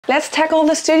Let's tackle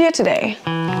the studio today.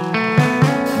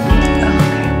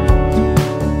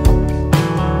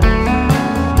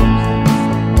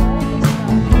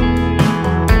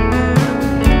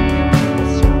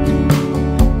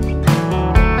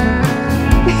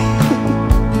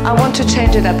 I want to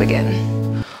change it up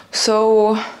again.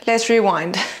 So let's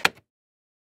rewind.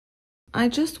 I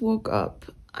just woke up.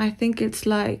 I think it's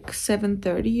like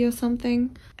 7:30 or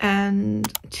something. And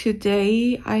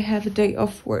today I have a day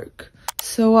off work.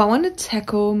 So I want to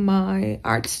tackle my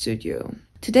art studio.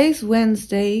 Today's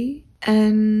Wednesday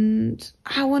and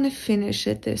I want to finish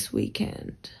it this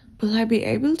weekend. Will I be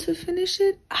able to finish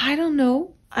it? I don't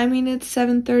know. I mean, it's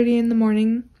 7:30 in the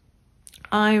morning.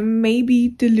 I may be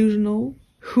delusional.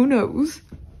 Who knows?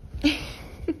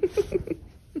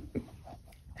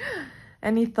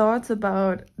 Any thoughts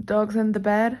about dogs in the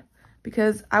bed?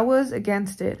 Because I was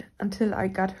against it until I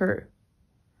got her.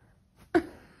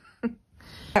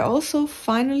 I also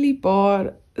finally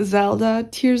bought Zelda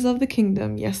Tears of the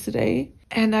Kingdom yesterday.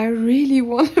 And I really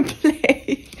want to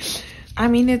play. I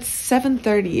mean, it's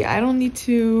 7:30. I don't need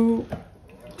to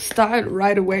start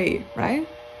right away, right?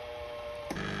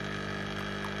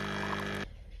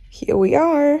 Here we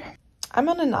are. I'm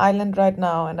on an island right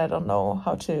now and I don't know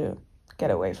how to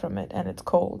get away from it, and it's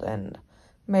cold and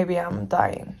maybe I'm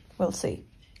dying. We'll see.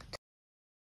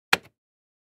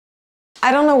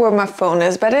 I don't know where my phone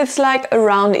is, but it's like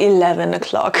around 11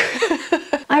 o'clock.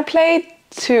 I played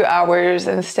 2 hours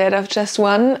instead of just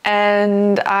 1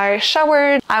 and I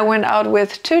showered. I went out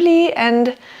with Tuli,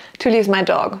 and Tuli is my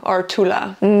dog, or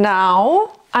Tula.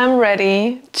 Now I'm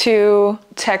ready to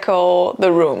tackle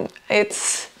the room.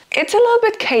 It's a little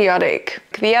bit chaotic.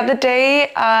 The other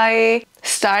day I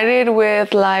started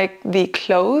with like the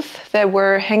clothes that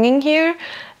were hanging here,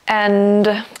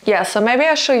 and yeah, so maybe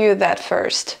I'll show you that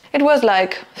first. It was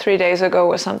like 3 days ago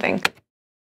or something.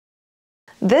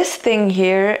 This thing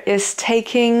here is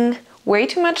taking way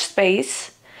too much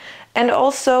space, and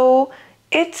also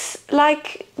it's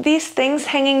like these things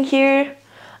hanging here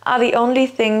are the only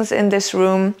things in this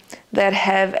room that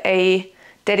have a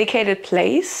dedicated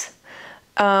place.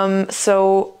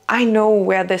 So I know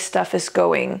where this stuff is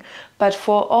going, but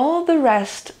for all the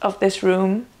rest of this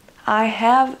room, I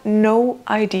have no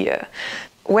idea.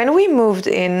 When we moved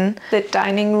in, the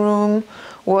dining room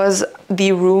was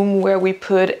the room where we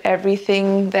put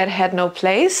everything that had no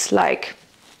place, like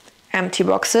empty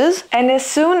boxes. And as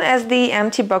soon as the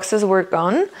empty boxes were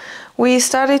gone, we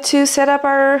started to set up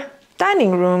our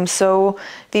dining room. So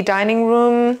the dining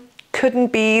room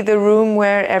couldn't be the room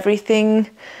where everything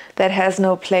that has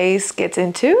no place gets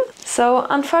into. So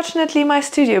unfortunately my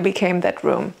studio became that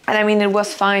room. And I mean, it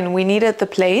was fine, we needed the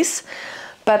place,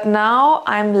 but now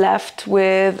I'm left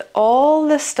with all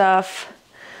the stuff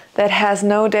that has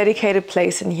no dedicated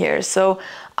place in here. So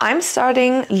I'm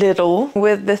starting little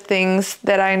with the things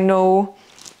that I know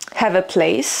have a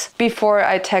place before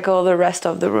I tackle the rest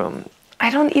of the room. I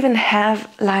don't even have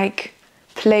like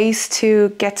place to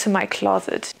get to my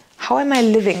closet. How am I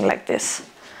living like this?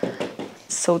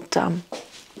 So dumb.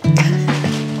 Okay.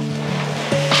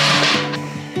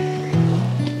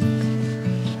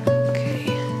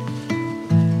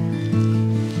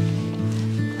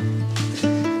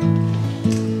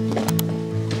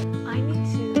 I need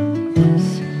to... Oops.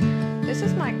 This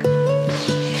is my...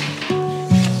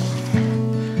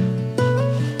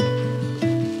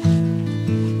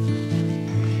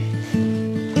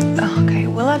 Okay,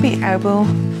 will I be able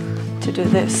to do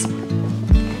this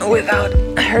without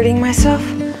hurting myself?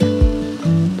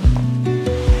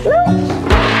 No!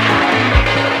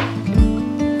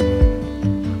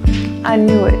 I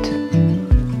knew it.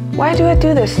 Why do I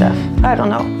do this stuff? I don't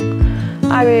know.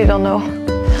 I really don't know.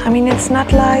 I mean, it's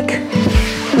not like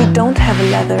we don't have a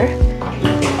leather.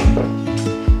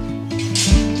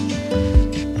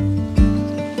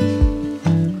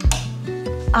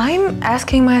 I'm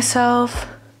asking myself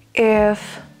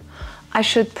if I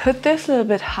should put this a little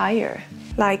bit higher.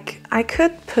 Like, I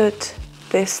could put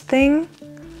this thing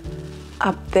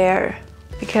up there,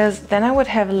 because then I would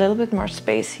have a little bit more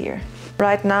space here.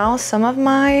 Right now, some of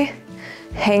my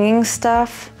hanging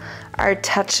stuff are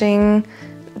touching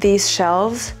these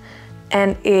shelves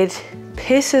and it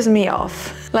pisses me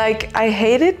off. Like, I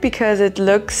hate it because it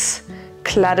looks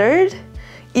cluttered,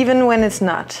 even when it's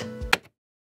not.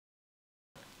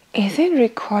 Is it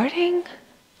recording?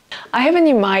 I have a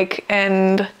new mic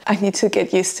and I need to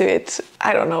get used to it.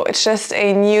 I don't know, it's just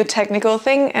a new technical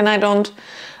thing and I don't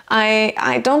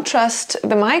trust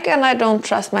the mic and I don't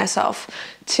trust myself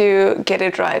to get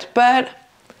it right. But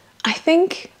I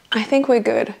think we're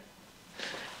good.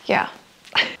 Yeah.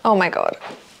 Oh my god.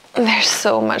 There's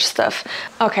so much stuff.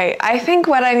 Okay, I think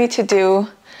what I need to do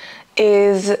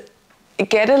is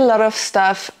get a lot of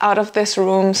stuff out of this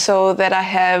room so that I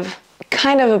have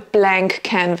kind of a blank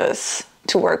canvas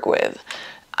to work with.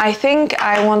 I think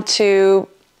I want to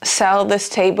sell this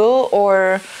table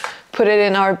or put it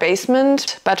in our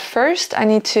basement, but first I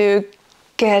need to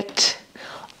get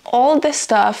all this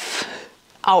stuff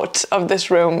out of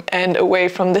this room and away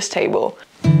from this table.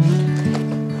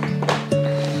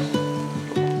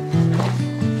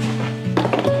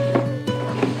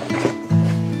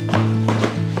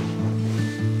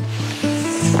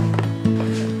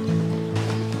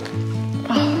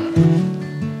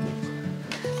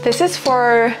 This is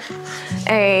for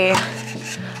a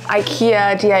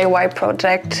IKEA DIY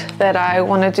project that I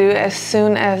want to do as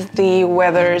soon as the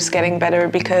weather is getting better,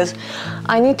 because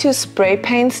I need to spray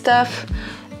paint stuff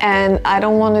and I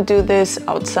don't want to do this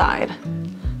outside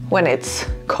when it's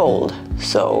cold,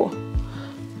 so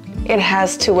it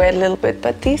has to wait a little bit,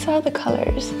 but these are the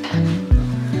colors.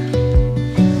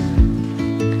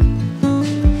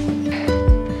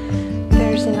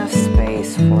 There's enough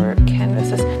space for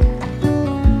canvases.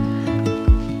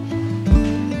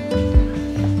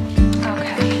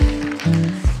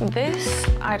 This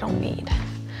I don't need.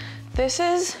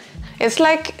 It's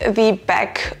like the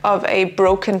back of a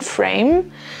broken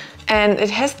frame, and it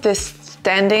has this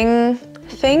standing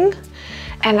thing,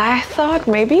 and I thought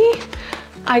maybe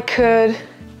I could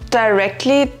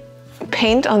directly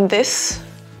paint on this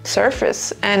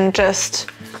surface and just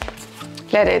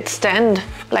let it stand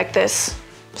like this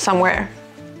somewhere.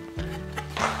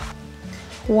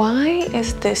 Why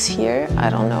is this here? I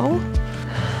don't know.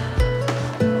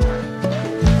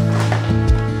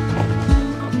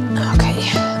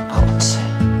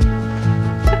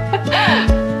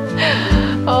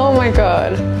 Oh my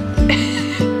god.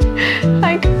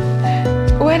 Like,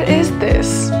 what is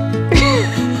this?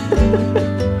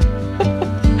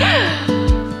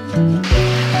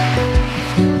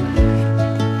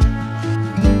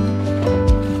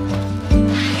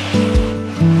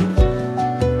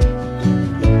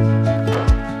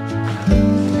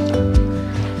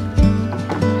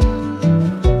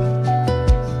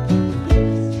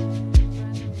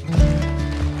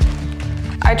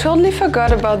 I totally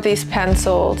forgot about these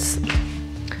pencils.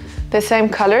 The same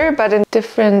color, but in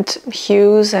different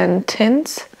hues and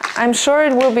tints. I'm sure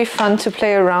it will be fun to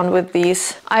play around with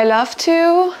these. I love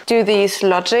to do these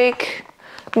Logic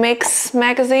mix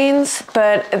magazines,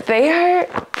 but they are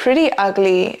pretty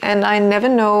ugly and I never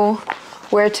know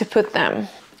where to put them.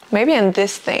 Maybe in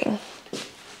this thing.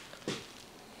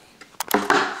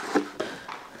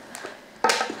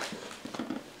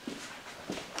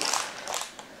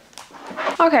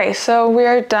 Okay, so we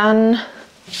are done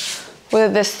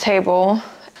with this table.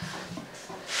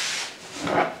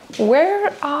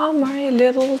 Where are my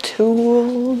little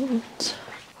tools?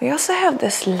 We also have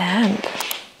this lamp.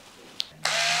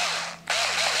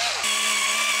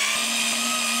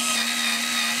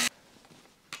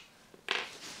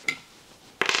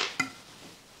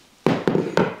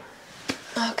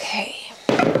 Okay.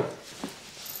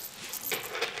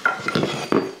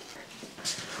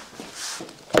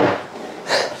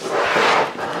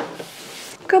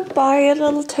 Goodbye,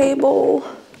 little table.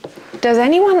 Does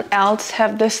anyone else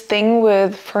have this thing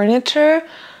with furniture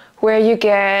where you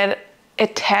get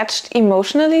attached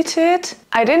emotionally to it?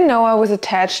 I didn't know I was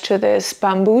attached to this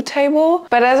bamboo table,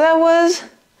 but as I was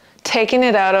taking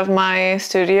it out of my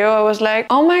studio, I was like,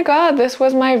 oh my god, this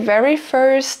was my very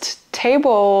first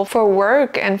table for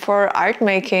work and for art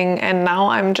making, and now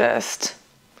I'm just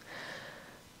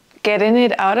getting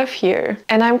it out of here.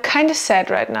 And I'm kind of sad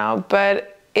right now,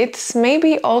 but it's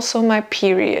maybe also my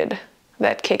period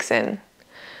that kicks in.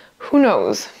 Who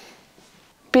knows?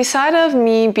 Beside of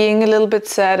me being a little bit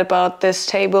sad about this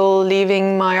table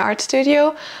leaving my art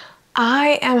studio,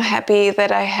 I am happy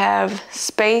that I have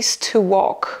space to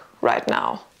walk right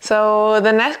now. So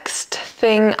the next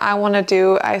thing I want to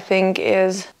do, I think,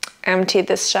 is empty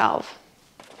this shelf.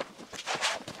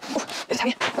 Oh, it's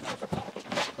heavy.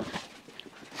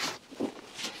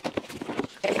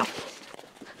 There we go.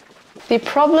 The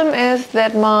problem is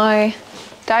that my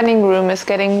dining room is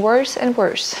getting worse and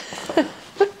worse.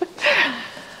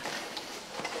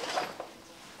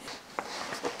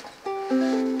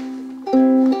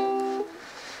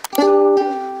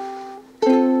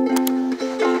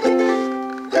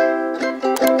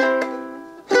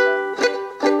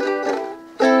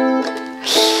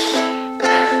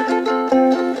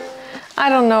 I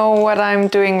don't know what I'm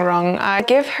doing wrong. I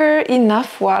give her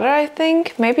enough water, I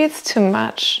think. Maybe it's too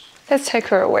much. Let's take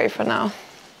her away for now.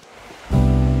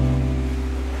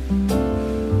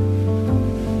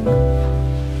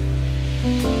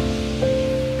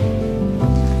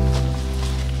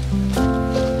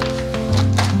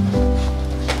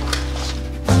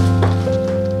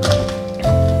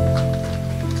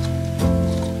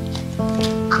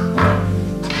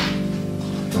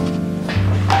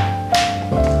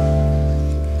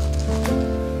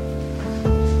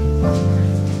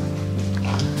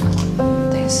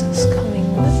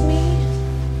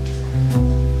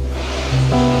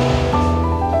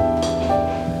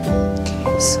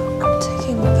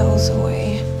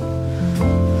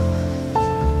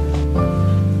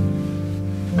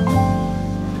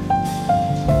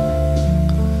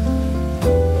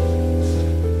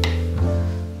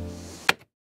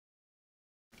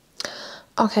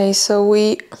 Okay, so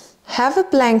we have a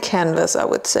blank canvas, I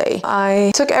would say.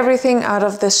 I took everything out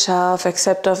of this shelf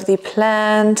except of the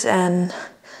plant and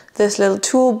this little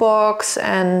toolbox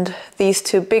and these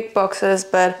two big boxes,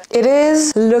 but it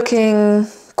is looking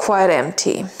quite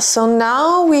empty. So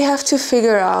now we have to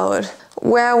figure out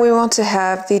where we want to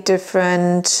have the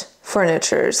different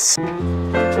furnitures.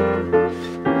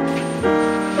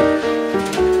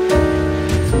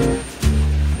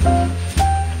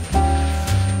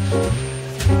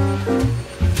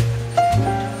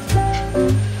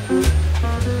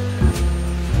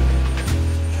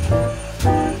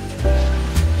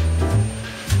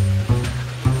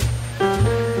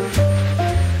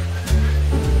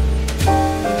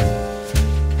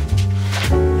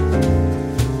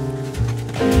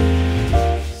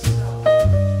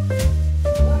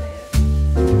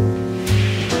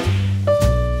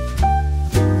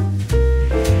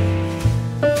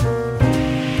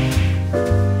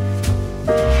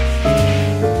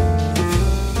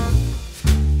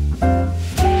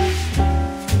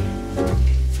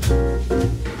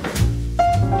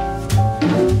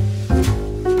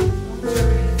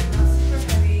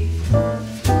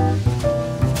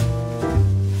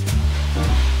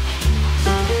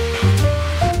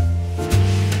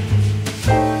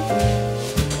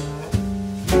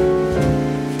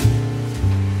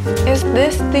 Is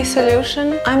this the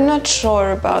solution? I'm not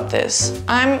sure about this.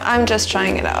 I'm just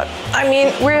trying it out. I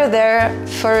mean, we're there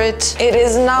for it. It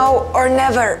is now or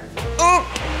never.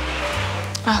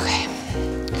 Okay.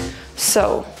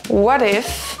 So, what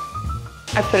if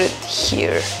I put it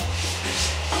here?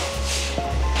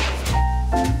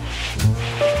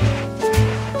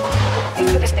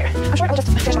 Put this there. I'm sure I'll just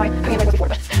finish my cooking like before,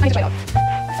 but I need to try it out.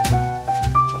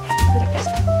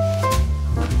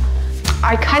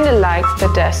 I kind of like the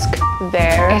desk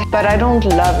there, but I don't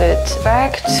love it.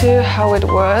 Back to how it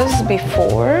was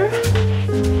before.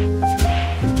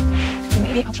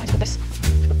 Maybe I'll try to put this.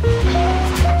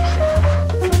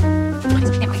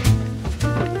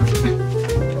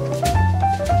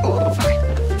 Oh, okay.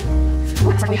 Oh,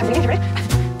 that's not really right? I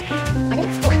think.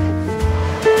 Oh.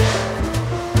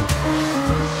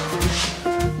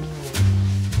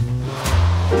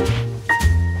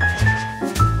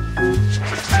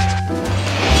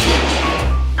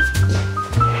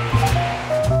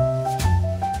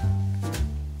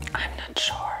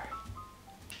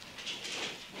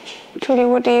 Julie,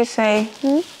 what do you say?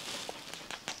 I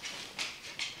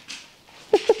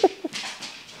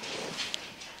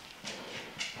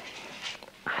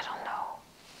don't know.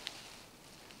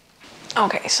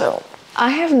 Okay, so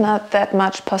I have not that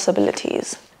much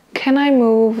possibilities. Can I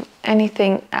move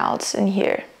anything else in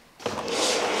here?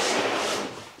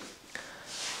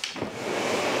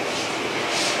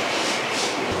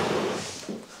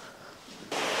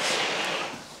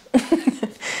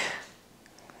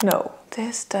 No,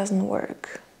 this doesn't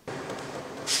work.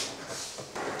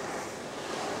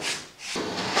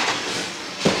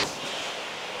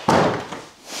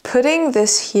 Putting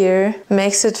this here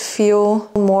makes it feel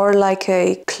more like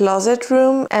a closet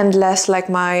room and less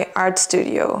like my art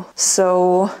studio.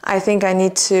 So I think I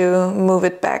need to move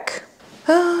it back.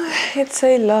 It's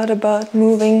a lot about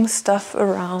moving stuff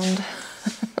around.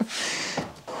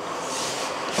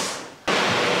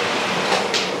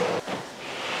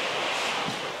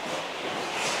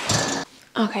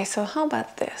 Okay, so how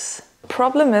about this?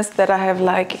 Problem is that I have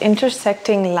like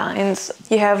intersecting lines.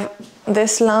 You have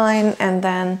this line and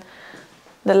then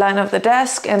the line of the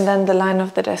desk and then the line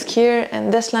of the desk here,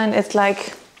 and this line, it's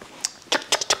like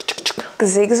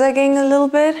zigzagging a little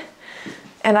bit,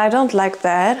 and I don't like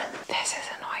that. This is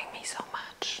annoying me so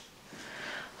much.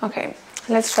 Okay,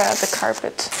 let's try out the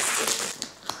carpet.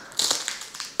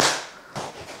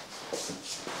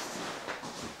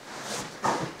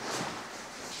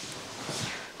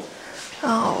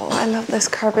 Oh, I love this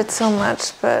carpet so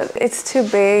much, but it's too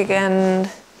big and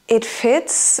it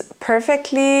fits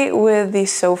perfectly with the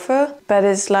sofa, but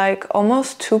it's like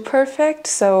almost too perfect,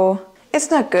 so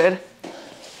it's not good.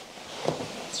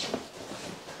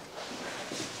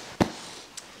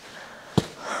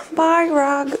 Bye,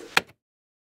 rug.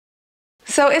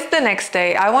 So it's the next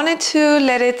day. I wanted to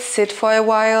let it sit for a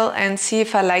while and see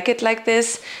if I like it like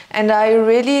this, and I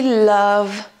really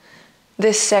love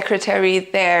this secretary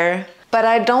there. But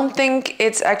I don't think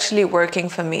it's actually working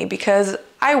for me because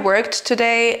I worked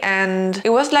today and it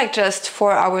was like just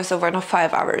 4 hours over, no,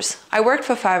 5 hours. I worked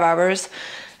for 5 hours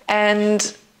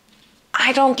and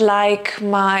I don't like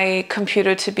my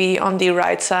computer to be on the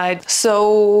right side.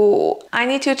 So I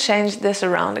need to change this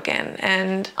around again.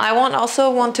 And I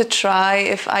also want to try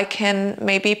if I can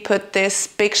maybe put this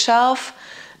big shelf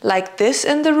like this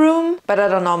in the room, but I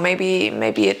don't know, maybe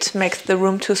it makes the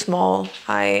room too small.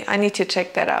 I need to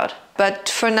check that out. But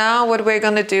for now, what we're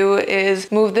gonna do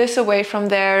is move this away from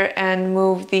there and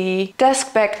move the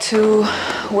desk back to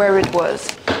where it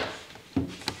was.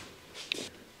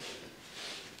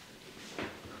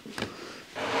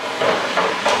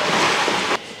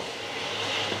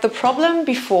 The problem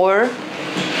before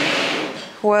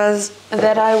was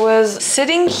that I was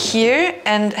sitting here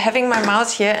and having my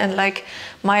mouse here, and like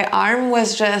my arm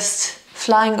was just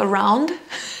flying around.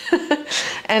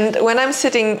 And when I'm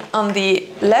sitting on the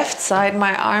left side,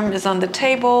 my arm is on the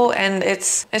table, and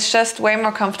it's just way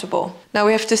more comfortable. Now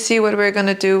we have to see what we're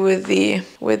gonna do with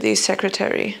the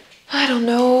secretary. I don't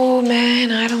know,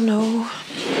 man, I don't know.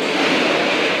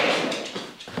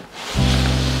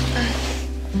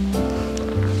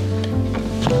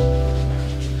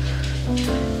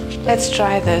 Let's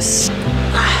try this.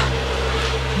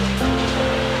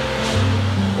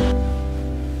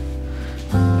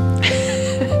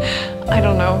 I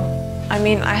don't know. I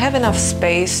mean, I have enough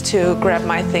space to grab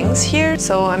my things here,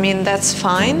 so I mean, that's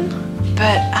fine,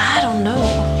 but I don't know.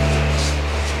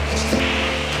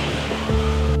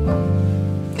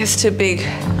 It's too big.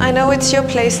 I know it's your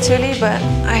place, Tully, but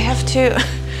I have to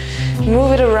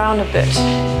move it around a bit.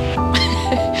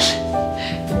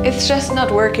 It's just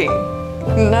not working.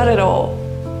 Not at all.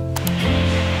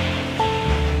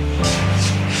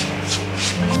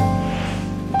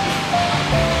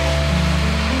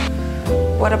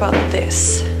 What about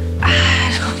this?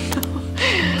 I don't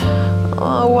know.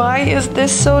 Oh, why is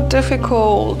this so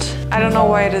difficult? I don't know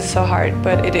why it is so hard,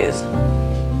 but it is.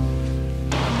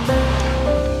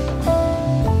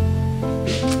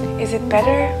 Is it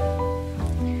better?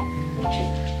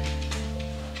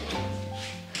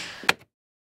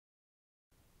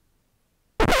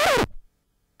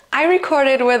 I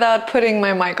recorded without putting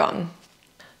my mic on.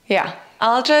 Yeah,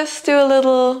 I'll just do a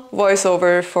little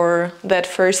voiceover for that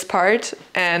first part,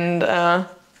 and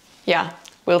yeah,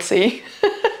 we'll see.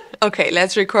 Okay,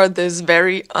 let's record this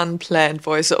very unplanned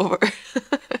voiceover.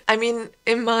 I mean,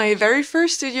 in my very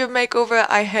first studio makeover,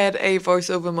 I had a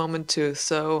voiceover moment too,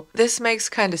 so this makes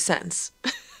kind of sense.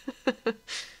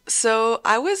 So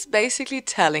I was basically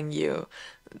telling you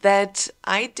that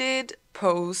I did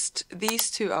post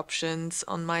these two options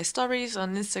on my stories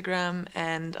on Instagram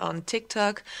and on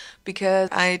TikTok because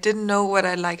I didn't know what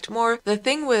I liked more. The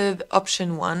thing with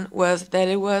option one was that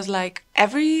it was like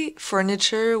every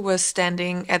furniture was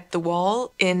standing at the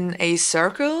wall in a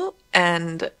circle,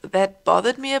 and that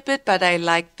bothered me a bit, but I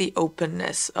liked the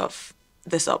openness of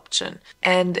this option.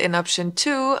 And in option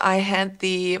two, I had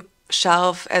the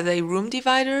shelf as a room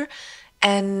divider,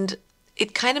 and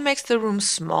it kind of makes the room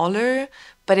smaller,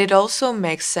 but it also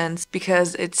makes sense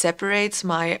because it separates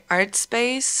my art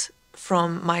space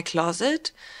from my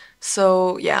closet.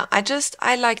 So yeah,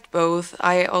 I liked both.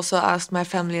 I also asked my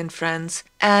family and friends,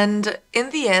 and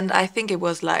in the end I think it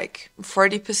was like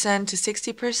 40% to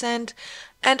 60%,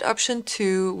 and option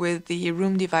two with the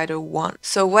room divider won.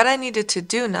 So what I needed to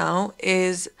do now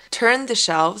is turn the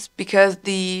shelves, because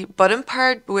the bottom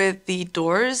part with the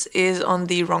doors is on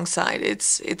the wrong side.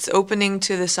 It's opening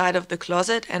to the side of the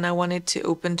closet, and I want it to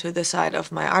open to the side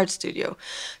of my art studio.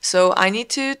 So I need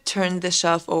to turn the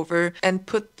shelf over and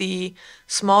put the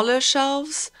smaller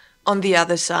shelves on the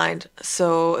other side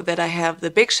so that I have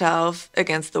the big shelf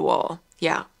against the wall.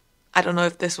 Yeah. I don't know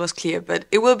if this was clear, but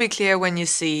it will be clear when you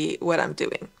see what I'm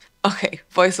doing. Okay,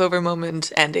 voiceover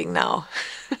moment ending now.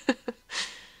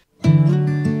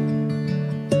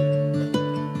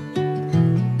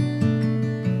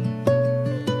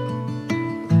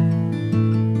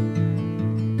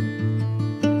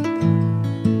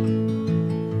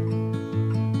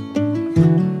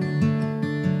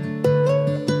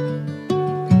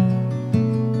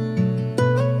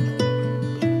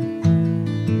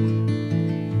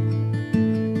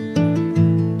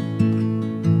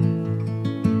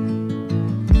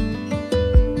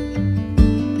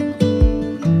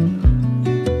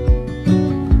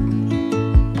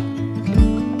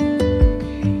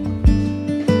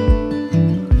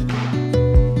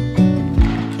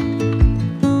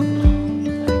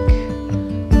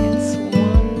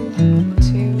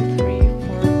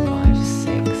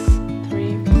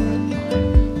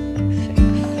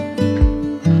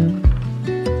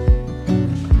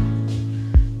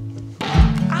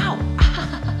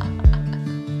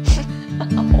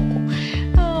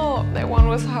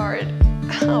 Was hard.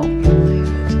 Ow.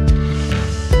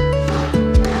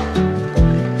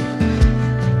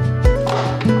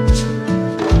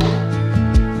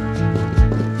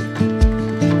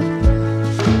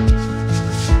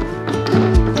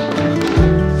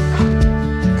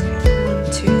 Okay,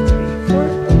 1, 2, 3,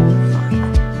 4.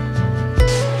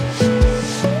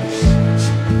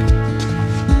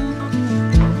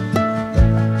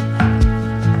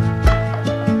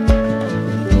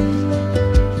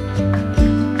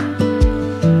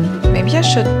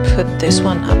 should put this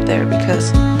one up there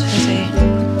because to see.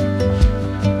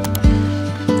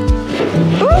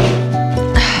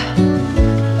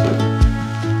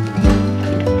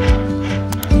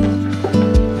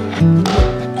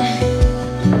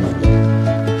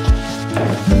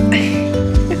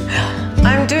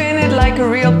 I'm doing it like a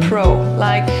real pro,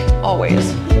 like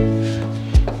always.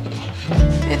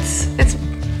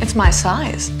 It's my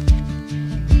size.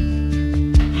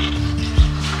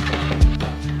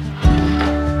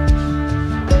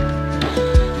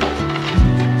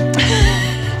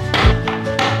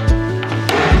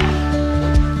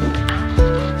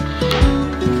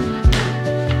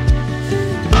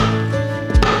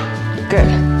 Good.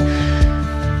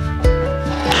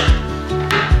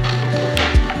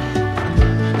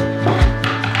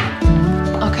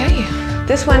 Okay,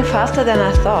 this went faster than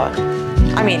I thought.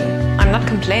 I mean, I'm not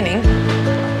complaining.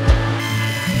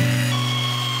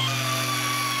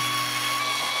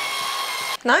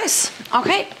 Nice.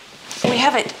 Okay, we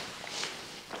have it.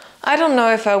 I don't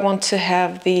know if I want to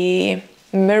have the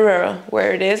mirror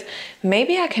where it is.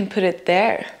 Maybe I can put it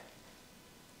there.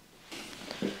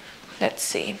 Let's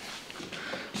see.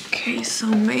 Okay, so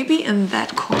maybe in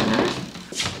that corner.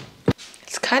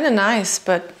 It's kind of nice,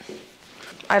 but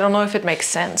I don't know if it makes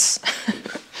sense.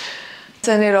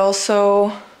 And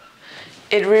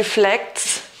it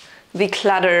reflects the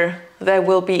clutter that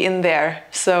will be in there.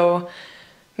 So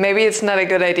maybe it's not a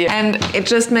good idea. And it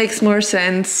just makes more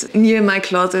sense near my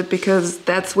closet because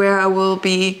that's where I will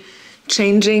be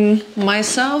changing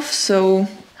myself. So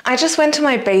I just went to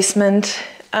my basement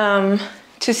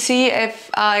to see if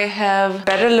I have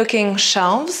better looking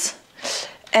shelves.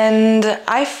 And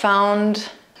I found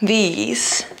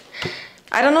these.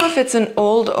 I don't know if it's an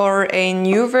old or a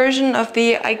new version of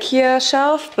the IKEA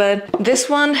shelf, but this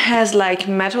one has like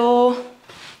metal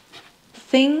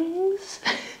things.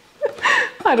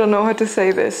 I don't know how to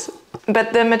say this.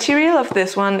 But the material of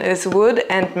this one is wood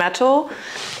and metal,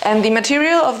 and the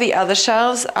material of the other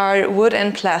shelves are wood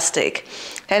and plastic.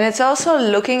 And it's also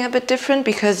looking a bit different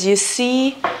because you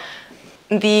see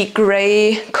the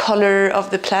gray color of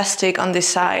the plastic on the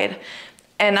side.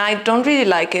 And I don't really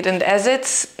like it. And as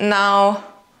it's now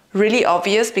really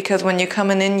obvious, because when you're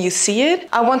coming in you see it,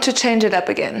 I want to change it up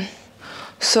again.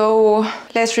 So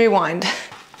let's rewind.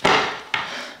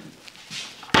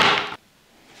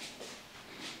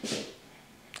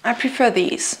 I prefer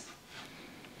these.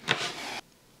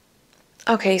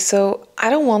 Okay, so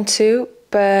I don't want to,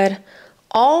 but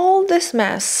all this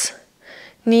mess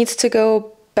needs to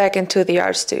go back into the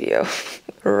art studio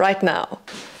right now.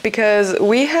 Because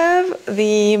we have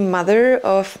the mother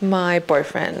of my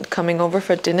boyfriend coming over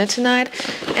for dinner tonight,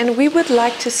 and we would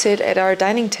like to sit at our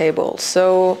dining table.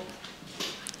 So,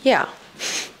 yeah.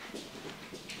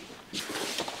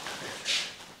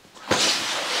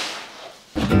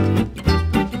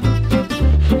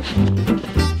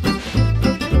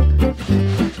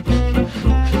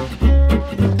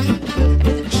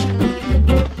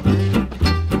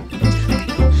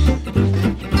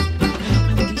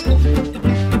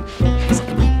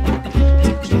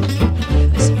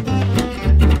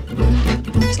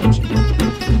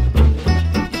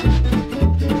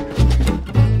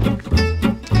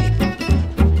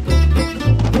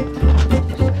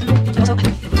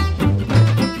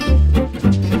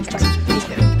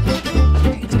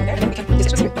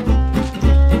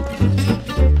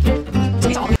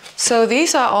 So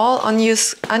these are all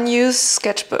unused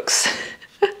sketchbooks.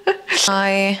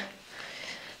 I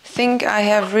think I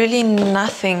have really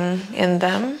nothing in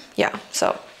them. Yeah,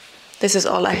 so this is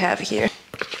all I have here.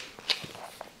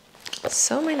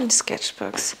 So many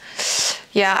sketchbooks.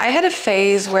 Yeah, I had a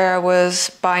phase where I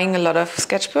was buying a lot of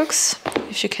sketchbooks,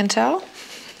 if you can tell.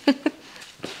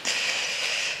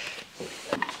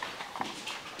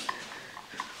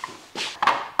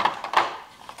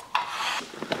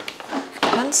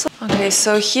 Okay,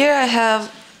 so here I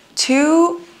have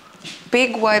two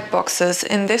big white boxes.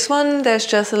 In this one there's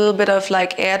just a little bit of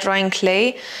like air drying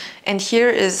clay, and here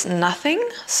is nothing.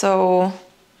 So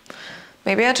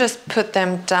maybe I just put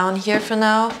them down here for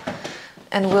now,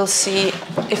 and we'll see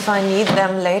if I need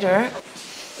them later.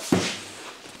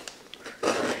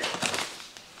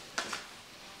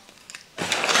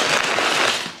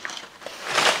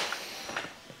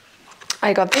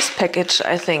 I got this package,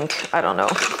 I think, I don't know,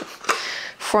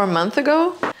 4 months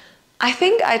ago. I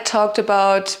think I talked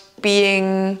about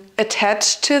being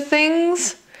attached to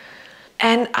things,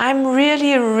 and I'm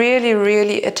really, really,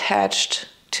 really attached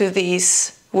to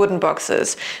these wooden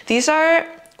boxes. These are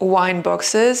wine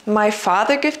boxes. My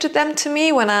father gifted them to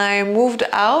me when I moved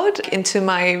out into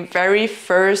my very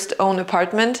first own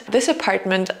apartment. This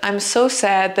apartment, I'm so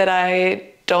sad that I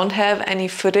don't have any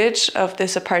footage of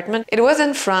this apartment. It was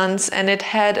in France and it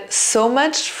had so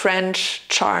much French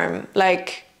charm.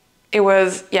 Like it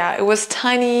was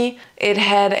tiny. It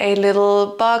had a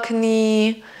little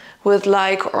balcony with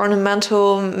like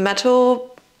ornamental metal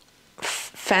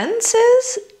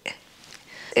fences.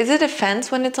 Is it a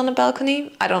fence when it's on a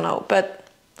balcony? I don't know, but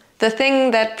the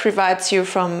thing that prevents you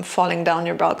from falling down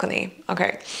your balcony.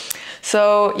 Okay.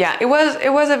 So yeah, it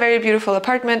was a very beautiful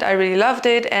apartment. I really loved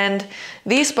it, and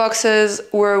these boxes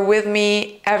were with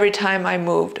me every time I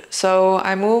moved. So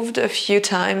I moved a few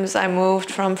times. I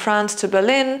moved from France to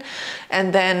Berlin,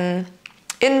 and then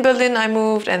in Berlin I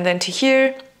moved, and then to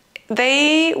here.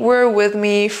 They were with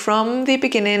me from the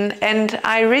beginning, and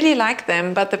I really like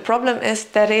them, but the problem is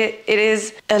that it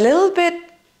is a little bit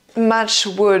much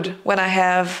wood when I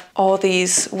have all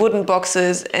these wooden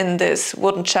boxes in this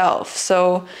wooden shelf.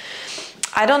 So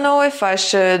I don't know if I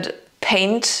should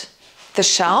paint the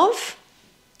shelf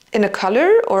in a color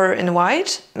or in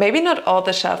white. Maybe not all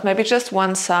the shelf, maybe just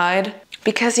one side.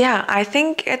 Because yeah, I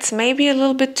think it's maybe a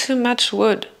little bit too much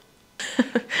wood.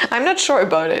 I'm not sure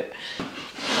about it.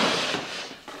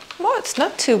 Well, it's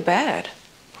not too bad.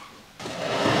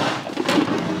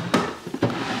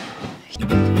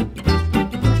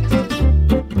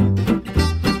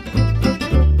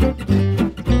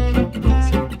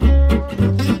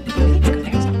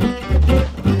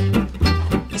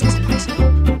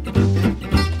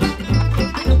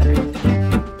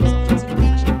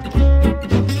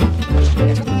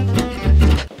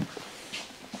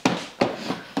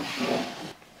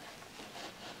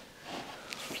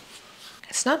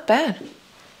 It's not bad.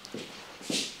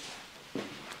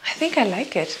 I think I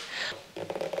like it.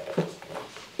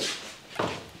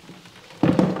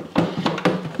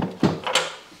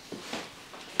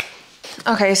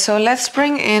 Okay, so let's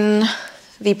bring in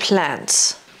the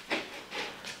plants.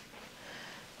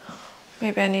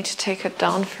 Maybe I need to take her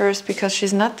down first because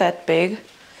she's not that big.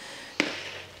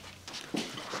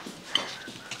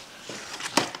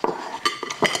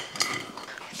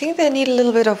 I think they need a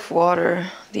little bit of water,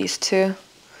 these two.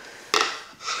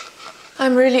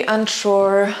 I'm really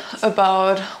unsure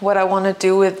about what I want to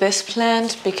do with this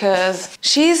plant because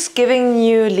she's giving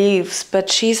new leaves, but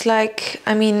she's like,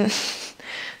 I mean...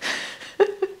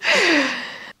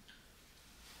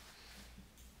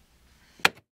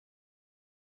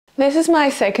 This is my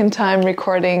second time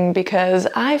recording because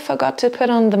I forgot to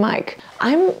put on the mic.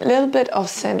 I'm a little bit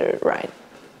off-center right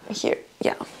here.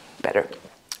 Yeah, better.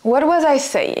 What was I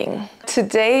saying?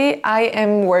 Today I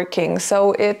am working,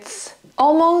 so it's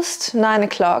almost 9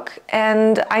 o'clock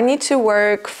and I need to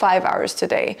work 5 hours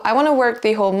today. I want to work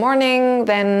the whole morning,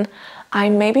 then I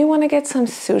maybe want to get some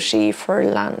sushi for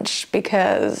lunch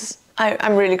because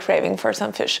I'm really craving for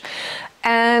some fish.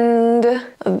 And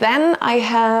then I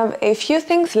have a few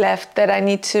things left that I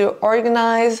need to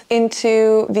organize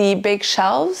into the big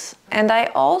shelves. And I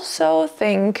also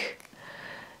think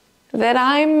that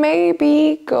I may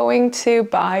be going to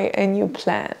buy a new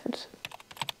plant.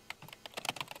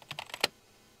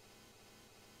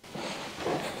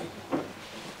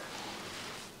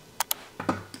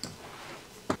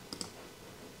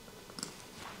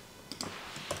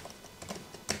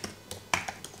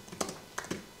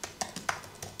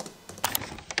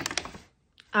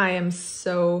 I am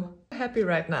so happy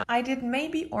right now. I did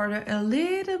maybe order a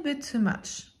little bit too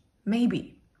much.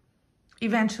 Maybe.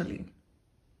 Eventually.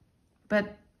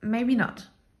 But maybe not.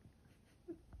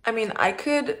 I mean, I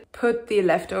could put the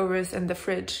leftovers in the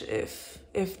fridge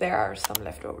if there are some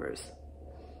leftovers.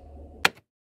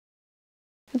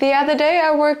 The other day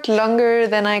I worked longer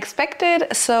than I expected,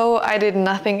 so I did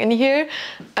nothing in here,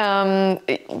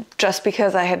 just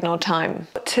because I had no time.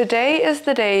 Today is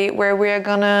the day where we are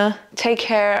gonna take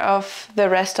care of the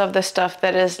rest of the stuff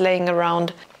that is laying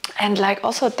around and like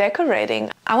also decorating.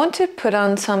 I want to put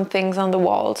on some things on the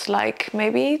walls, like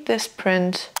maybe this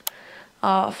print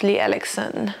of Lee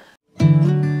Alexson.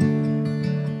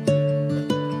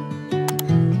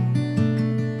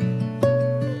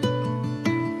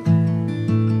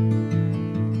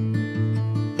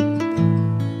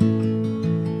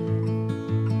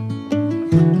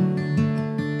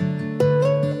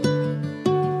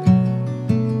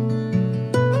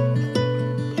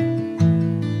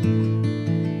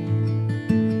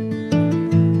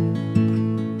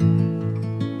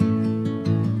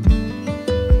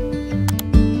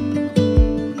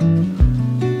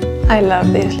 I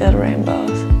love these little rainbows.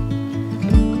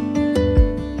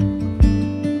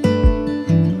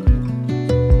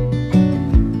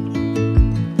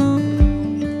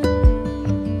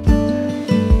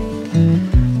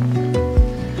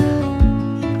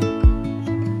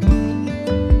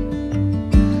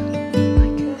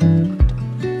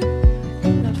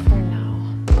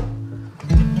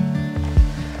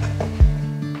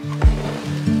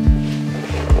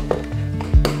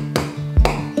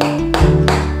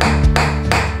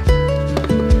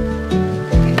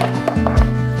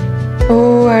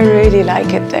 really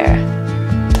like it there.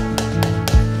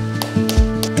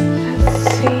 Let's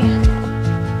see.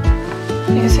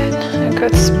 Is it a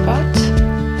good spot?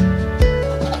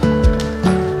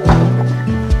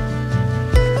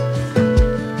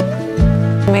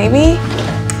 Maybe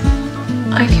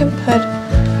I can put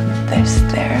this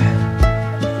there.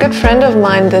 A good friend of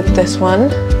mine did this one.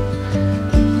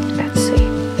 Let's see.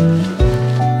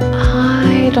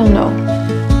 I don't know.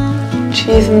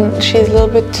 She's a little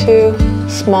bit too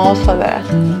small for that.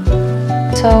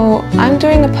 So I'm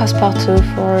doing a passepartout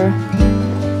for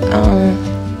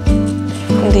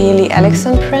the Lee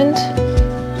Alexan print,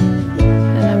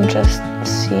 and I'm just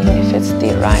seeing if it's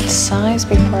the right size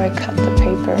before I cut the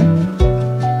paper.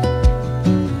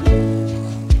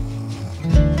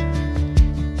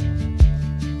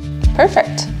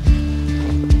 Perfect.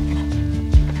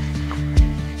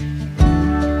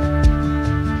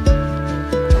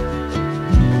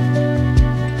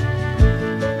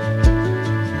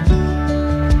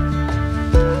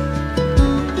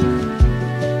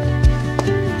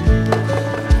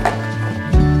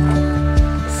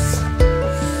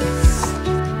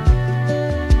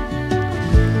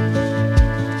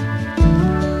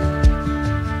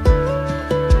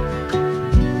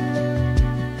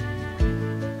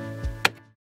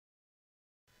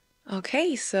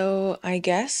 Okay, so I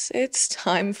guess it's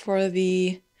time for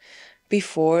the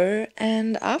before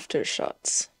and after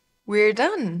shots. We're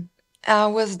done. I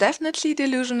was definitely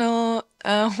delusional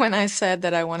when I said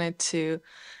that I wanted to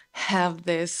have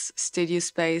this studio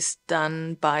space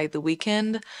done by the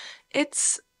weekend.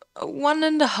 It's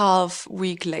 1.5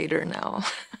 weeks later now.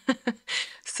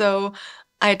 So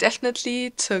I definitely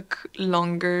took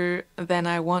longer than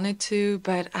I wanted to,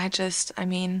 but I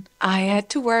mean, I had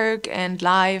to work and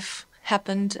life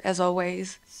happened as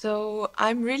always. So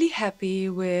I'm really happy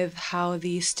with how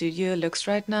the studio looks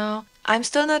right now. I'm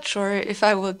still not sure if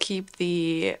I will keep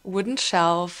the wooden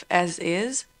shelf as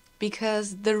is,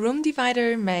 because the room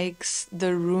divider makes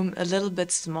the room a little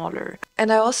bit smaller.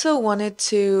 And I also wanted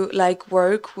to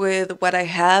work with what I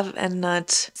have and not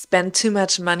spend too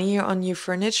much money on new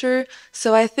furniture.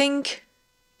 So I think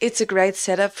it's a great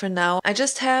setup for now. I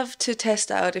just have to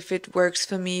test out if it works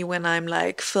for me when I'm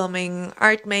filming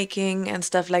art making and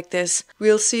stuff like this.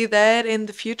 We'll see that in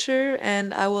the future,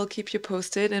 and I will keep you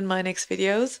posted in my next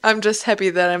videos. I'm just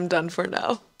happy that I'm done for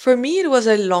now. For me, it was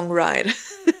a long ride.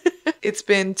 It's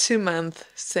been 2 months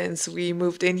since we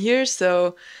moved in here,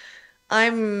 so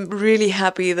I'm really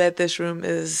happy that this room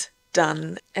is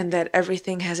done and that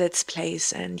everything has its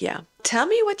place. And yeah, tell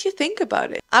me what you think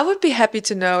about it. I would be happy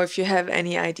to know if you have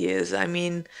any ideas. I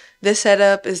mean, this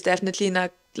setup is definitely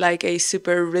not like a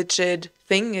super rigid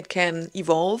thing. It can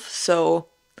evolve, so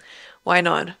why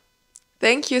not?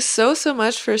 Thank you so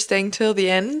much for staying till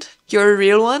the end. You're a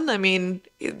real one. I mean,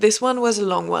 this one was a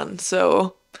long one,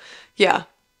 so yeah,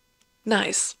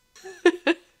 nice.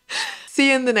 See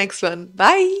you in the next one.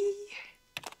 Bye!